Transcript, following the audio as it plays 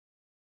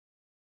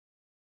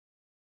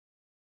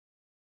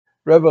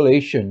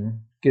Revelation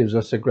gives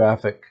us a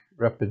graphic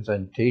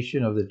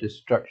representation of the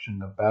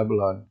destruction of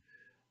Babylon.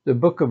 The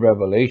book of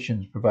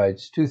Revelations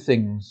provides two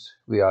things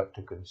we ought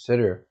to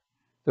consider.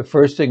 The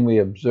first thing we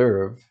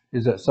observe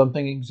is that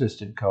something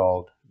existed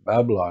called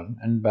Babylon,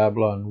 and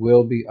Babylon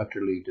will be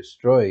utterly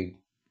destroyed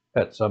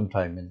at some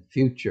time in the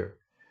future.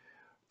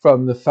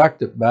 From the fact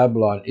that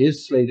Babylon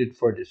is slated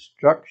for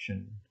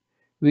destruction,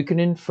 we can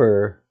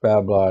infer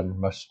Babylon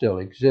must still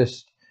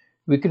exist.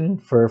 We can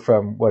infer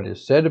from what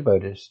is said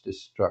about its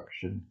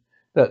destruction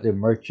that the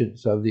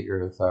merchants of the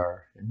earth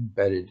are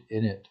embedded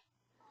in it.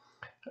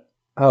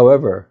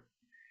 However,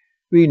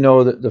 we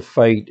know that the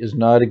fight is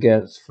not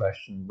against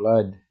flesh and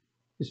blood.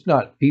 It's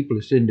not people,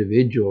 it's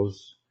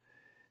individuals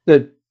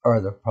that are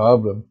the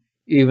problem.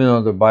 Even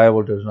though the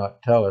Bible does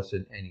not tell us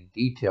in any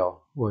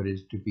detail what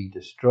is to be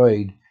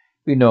destroyed,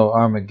 we know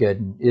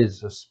Armageddon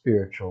is a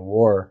spiritual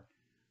war.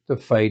 The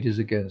fight is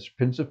against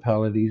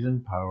principalities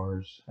and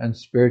powers and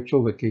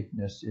spiritual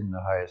wickedness in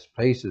the highest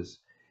places.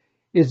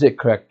 Is it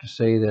correct to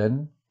say,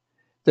 then,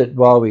 that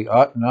while we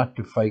ought not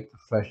to fight the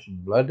flesh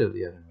and blood of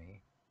the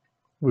enemy,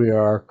 we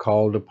are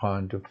called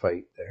upon to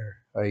fight their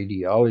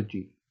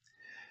ideology?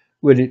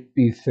 Would it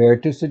be fair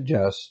to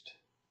suggest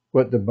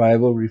what the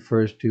Bible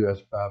refers to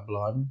as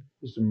Babylon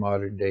is the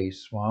modern day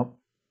swamp?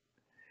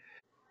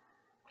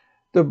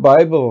 The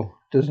Bible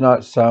does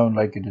not sound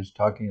like it is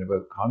talking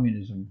about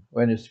communism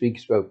when it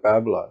speaks about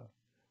Babylon,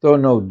 though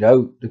no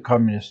doubt the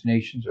communist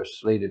nations are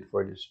slated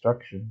for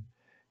destruction.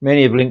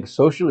 Many have linked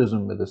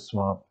socialism with the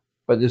swamp,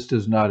 but this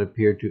does not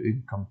appear to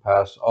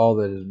encompass all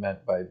that is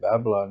meant by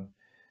Babylon.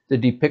 The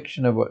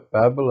depiction of what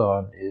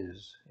Babylon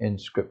is in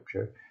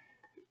Scripture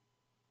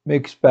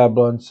makes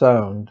Babylon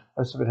sound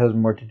as if it has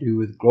more to do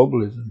with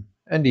globalism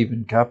and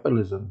even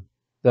capitalism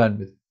than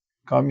with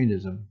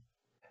communism.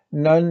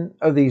 None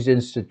of these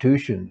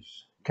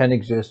institutions can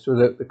exist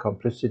without the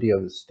complicity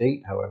of the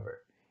state, however.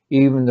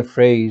 Even the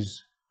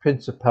phrase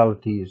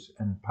principalities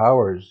and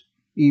powers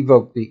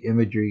evoke the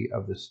imagery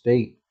of the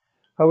state.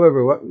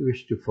 However, what we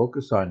wish to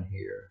focus on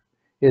here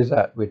is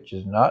that which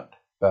is not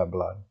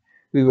Babylon.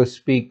 We will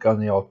speak on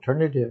the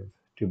alternative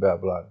to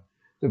Babylon.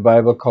 The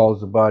Bible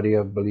calls the body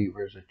of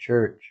believers a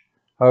church.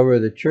 However,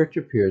 the church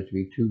appears to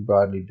be too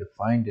broadly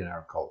defined in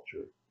our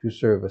culture to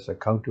serve as a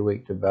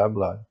counterweight to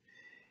Babylon.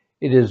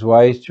 It is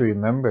wise to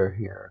remember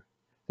here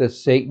that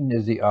Satan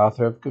is the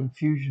author of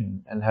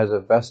confusion and has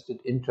a vested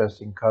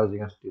interest in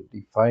causing us to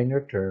define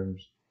our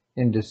terms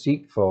in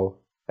deceitful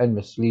and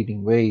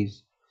misleading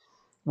ways.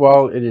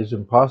 While it is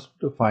impossible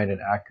to find an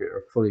accurate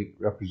or fully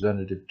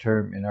representative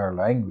term in our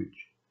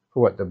language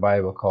for what the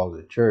Bible calls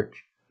the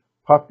church,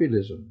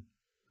 populism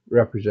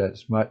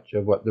represents much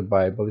of what the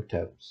Bible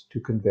attempts to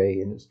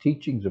convey in its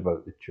teachings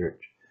about the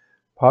church.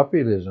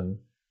 Populism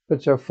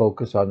puts our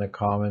focus on the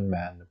common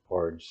man, the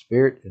poor in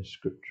spirit, in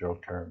scriptural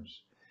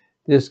terms.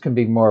 This can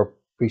be more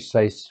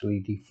precisely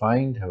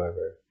defined,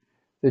 however.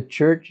 The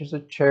church is a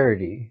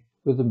charity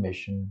with a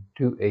mission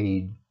to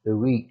aid the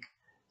weak.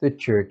 The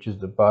church is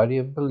the body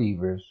of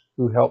believers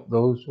who help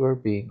those who are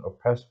being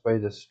oppressed by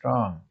the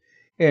strong.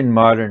 In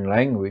modern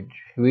language,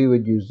 we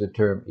would use the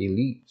term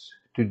elites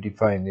to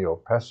define the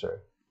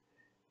oppressor.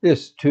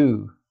 This,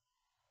 too,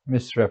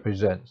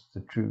 misrepresents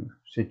the true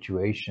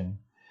situation.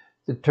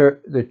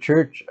 The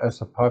church,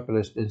 as a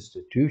populist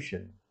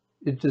institution,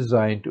 is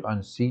designed to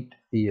unseat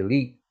the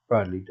elite,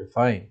 broadly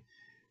defined,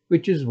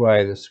 which is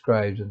why the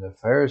scribes and the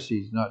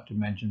Pharisees, not to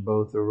mention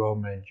both the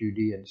Roman and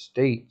Judean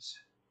states,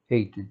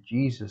 hated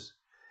Jesus.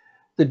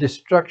 The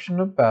destruction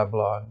of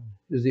Babylon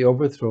is the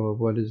overthrow of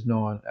what is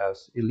known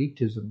as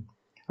elitism.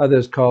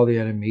 Others call the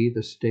enemy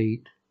the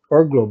state,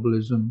 or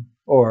globalism,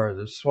 or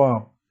the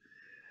swamp.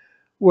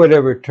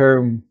 Whatever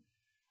term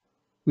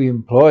we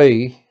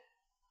employ,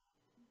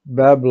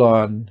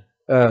 Babylon,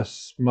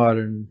 as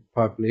modern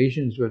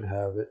populations would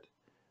have it,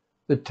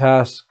 the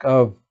task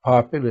of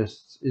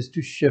populists is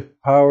to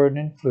shift power and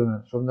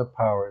influence from the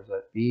powers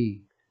that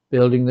be.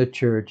 Building the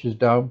church is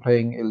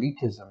downplaying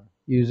elitism,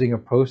 using a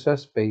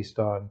process based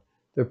on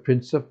the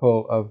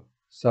principle of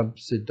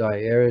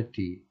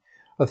subsidiarity.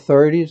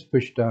 Authority is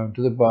pushed down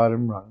to the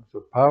bottom rungs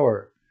of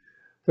power.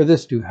 For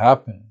this to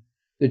happen,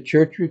 the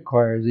church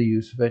requires the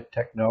use of a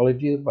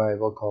technology the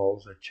Bible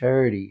calls a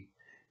charity.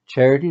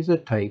 Charity is a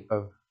type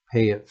of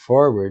pay it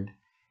forward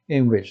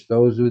in which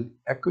those with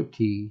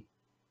equity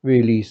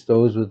release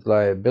those with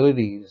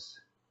liabilities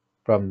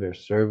from their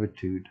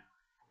servitude.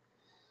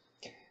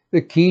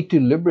 The key to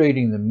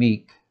liberating the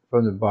meek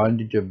from the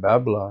bondage of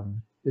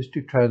Babylon is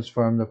to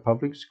transform the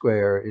public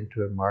square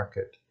into a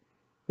market.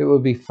 It will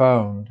be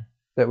found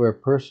that where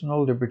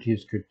personal liberty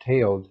is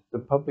curtailed, the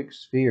public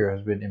sphere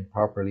has been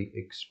improperly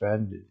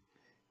expanded.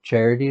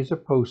 Charity is a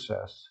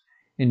process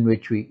in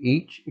which we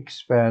each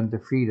expand the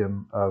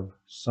freedom of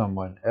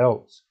someone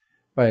else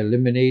by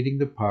eliminating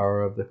the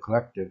power of the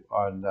collective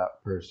on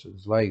that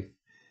person's life.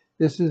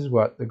 This is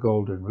what the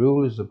Golden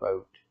Rule is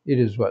about. It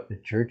is what the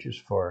church is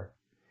for.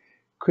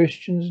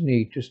 Christians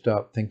need to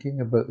stop thinking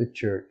about the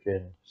church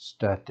in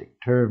static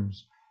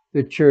terms.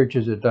 The church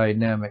is a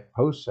dynamic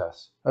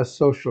process, a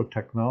social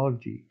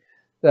technology.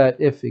 that,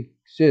 if it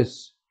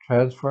exists,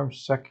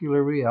 transforms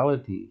secular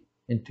reality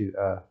into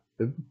a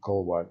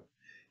biblical one.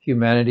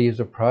 Humanity is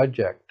a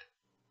project,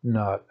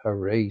 not a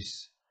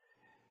race.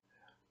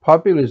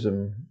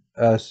 Populism,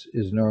 as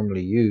is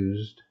normally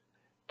used,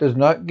 does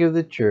not give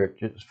the church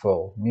its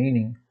full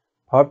meaning.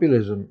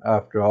 Populism,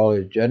 after all,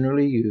 is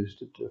generally used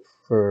to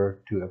refer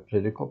to a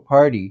political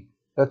party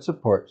that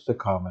supports the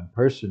common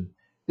person.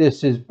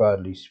 This is,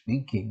 broadly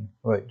speaking,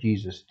 what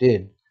Jesus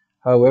did.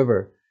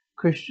 However,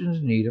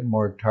 Christians need a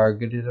more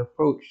targeted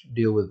approach to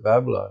deal with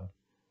Babylon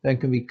than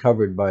can be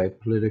covered by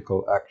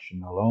political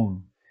action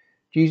alone.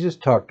 Jesus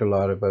talked a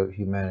lot about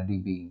humanity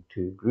being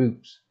two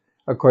groups.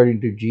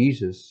 According to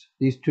Jesus,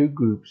 these two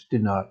groups do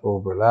not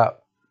overlap.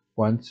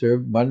 One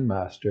served one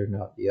master,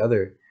 not the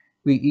other.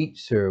 We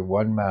each serve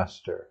one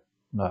master,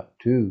 not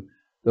two.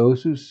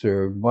 Those who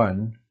served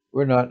one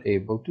were not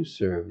able to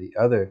serve the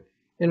other.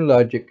 In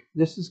logic,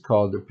 this is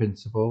called the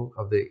principle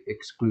of the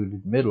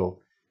excluded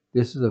middle.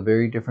 This is a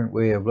very different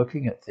way of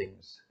looking at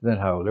things than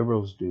how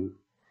liberals do.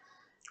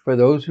 For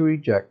those who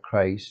reject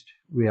Christ,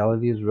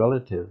 reality is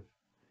relative.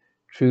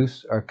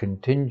 Truths are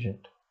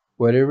contingent.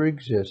 Whatever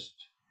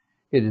exists,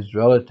 it is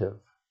relative,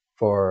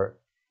 for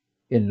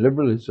in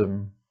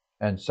liberalism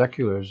and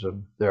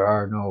secularism there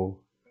are no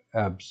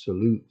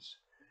absolutes.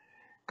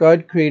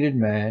 God created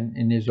man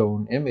in his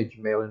own image,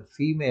 male and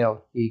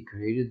female, he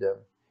created them.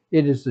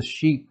 It is the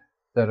sheep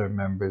that are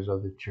members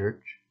of the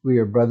church. We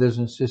are brothers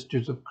and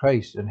sisters of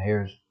Christ and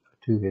heirs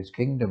to his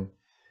kingdom.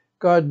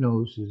 God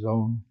knows his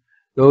own.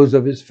 Those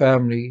of his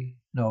family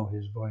know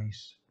his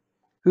voice.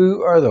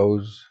 Who are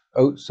those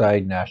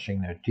outside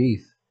gnashing their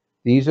teeth?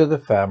 These are the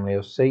family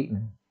of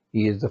Satan.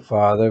 He is the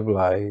father of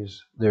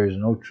lies. There is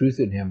no truth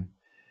in him.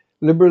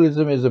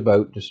 Liberalism is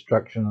about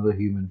destruction of the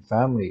human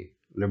family.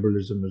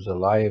 Liberalism is a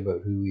lie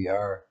about who we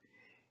are.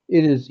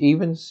 It is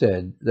even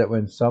said that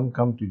when some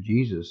come to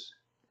Jesus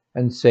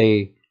and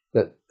say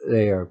that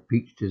they are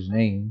preached his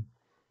name,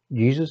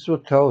 Jesus will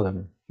tell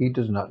them he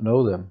does not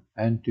know them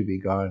and to be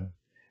gone.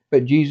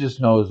 But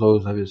Jesus knows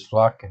those of his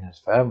flock and his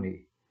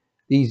family.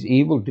 These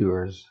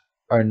evildoers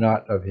are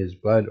not of his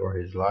blood or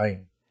his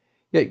line.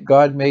 Yet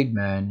God made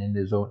man in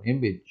his own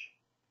image.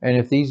 And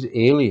if these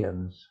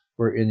aliens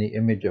were in the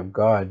image of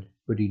God,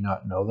 would he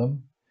not know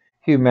them?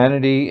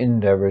 Humanity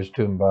endeavors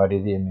to embody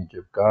the image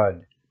of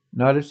God,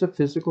 not as a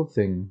physical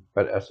thing,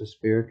 but as a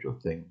spiritual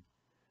thing.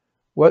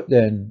 What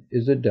then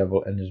is the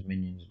devil and his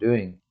minions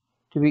doing?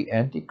 To be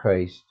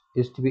antichrist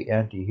is to be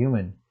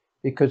anti-human,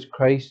 because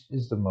Christ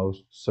is the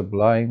most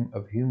sublime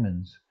of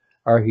humans.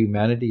 Our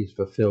humanity is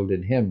fulfilled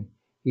in him.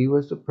 He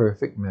was the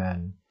perfect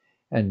man,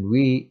 and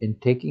we, in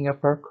taking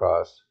up our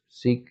cross,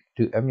 seek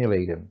to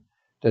emulate him.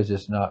 Does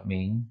this not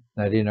mean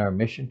that in our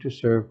mission to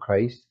serve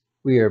Christ,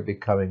 we are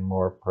becoming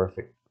more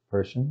perfect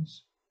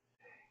persons?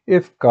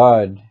 If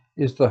God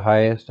is the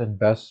highest and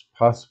best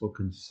possible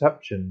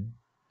conception,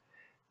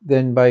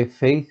 then by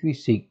faith we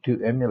seek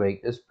to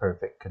emulate this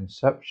perfect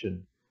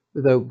conception.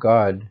 Without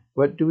God,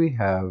 what do we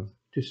have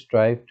to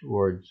strive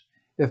towards?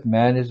 If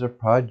man is a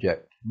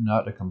project,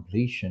 not a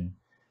completion,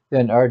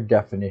 then our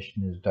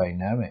definition is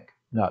dynamic,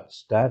 not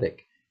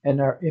static,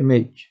 and our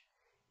image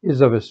is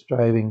of a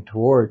striving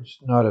towards,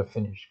 not a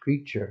finished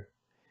creature.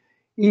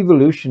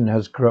 Evolution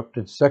has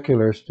corrupted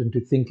secularists into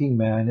thinking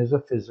man is a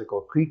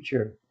physical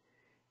creature.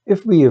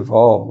 If we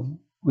evolve,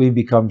 we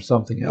become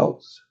something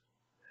else.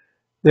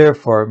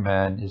 Therefore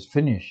man is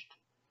finished.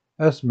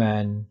 As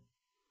man,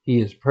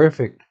 he is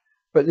perfect,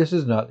 but this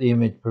is not the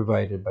image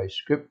provided by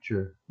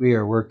Scripture. We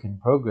are work in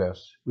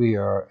progress. We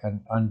are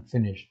an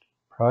unfinished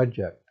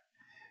project.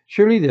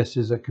 Surely this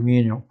is a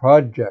communal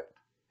project,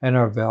 and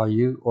our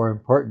value or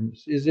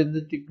importance is in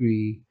the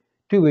degree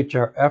to which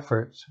our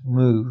efforts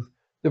move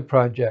the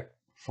project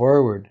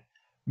forward.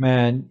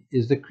 Man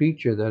is the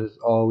creature that is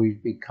always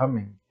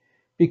becoming,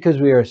 because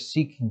we are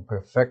seeking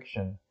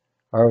perfection.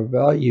 Our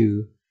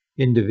value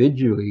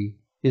individually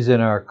is in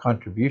our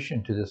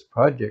contribution to this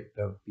project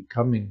of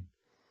becoming.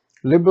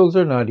 Liberals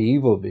are not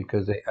evil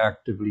because they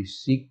actively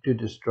seek to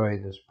destroy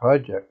this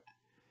project,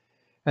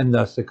 and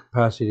thus the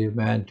capacity of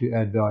man to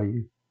add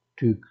value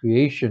to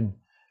creation.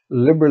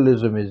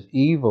 Liberalism is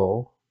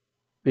evil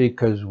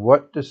because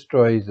what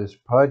destroys this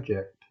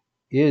project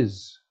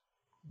is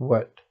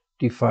what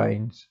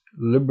defines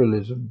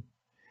liberalism.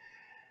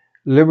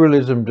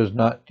 Liberalism does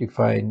not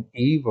define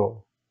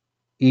evil.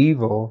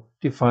 Evil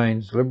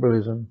defines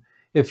liberalism.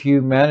 If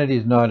humanity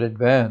is not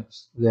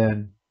advanced,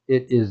 then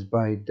it is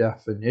by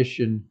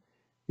definition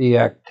the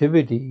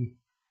activity,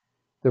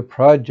 the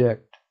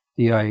project,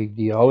 the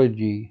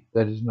ideology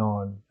that is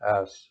known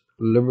as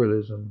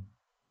liberalism.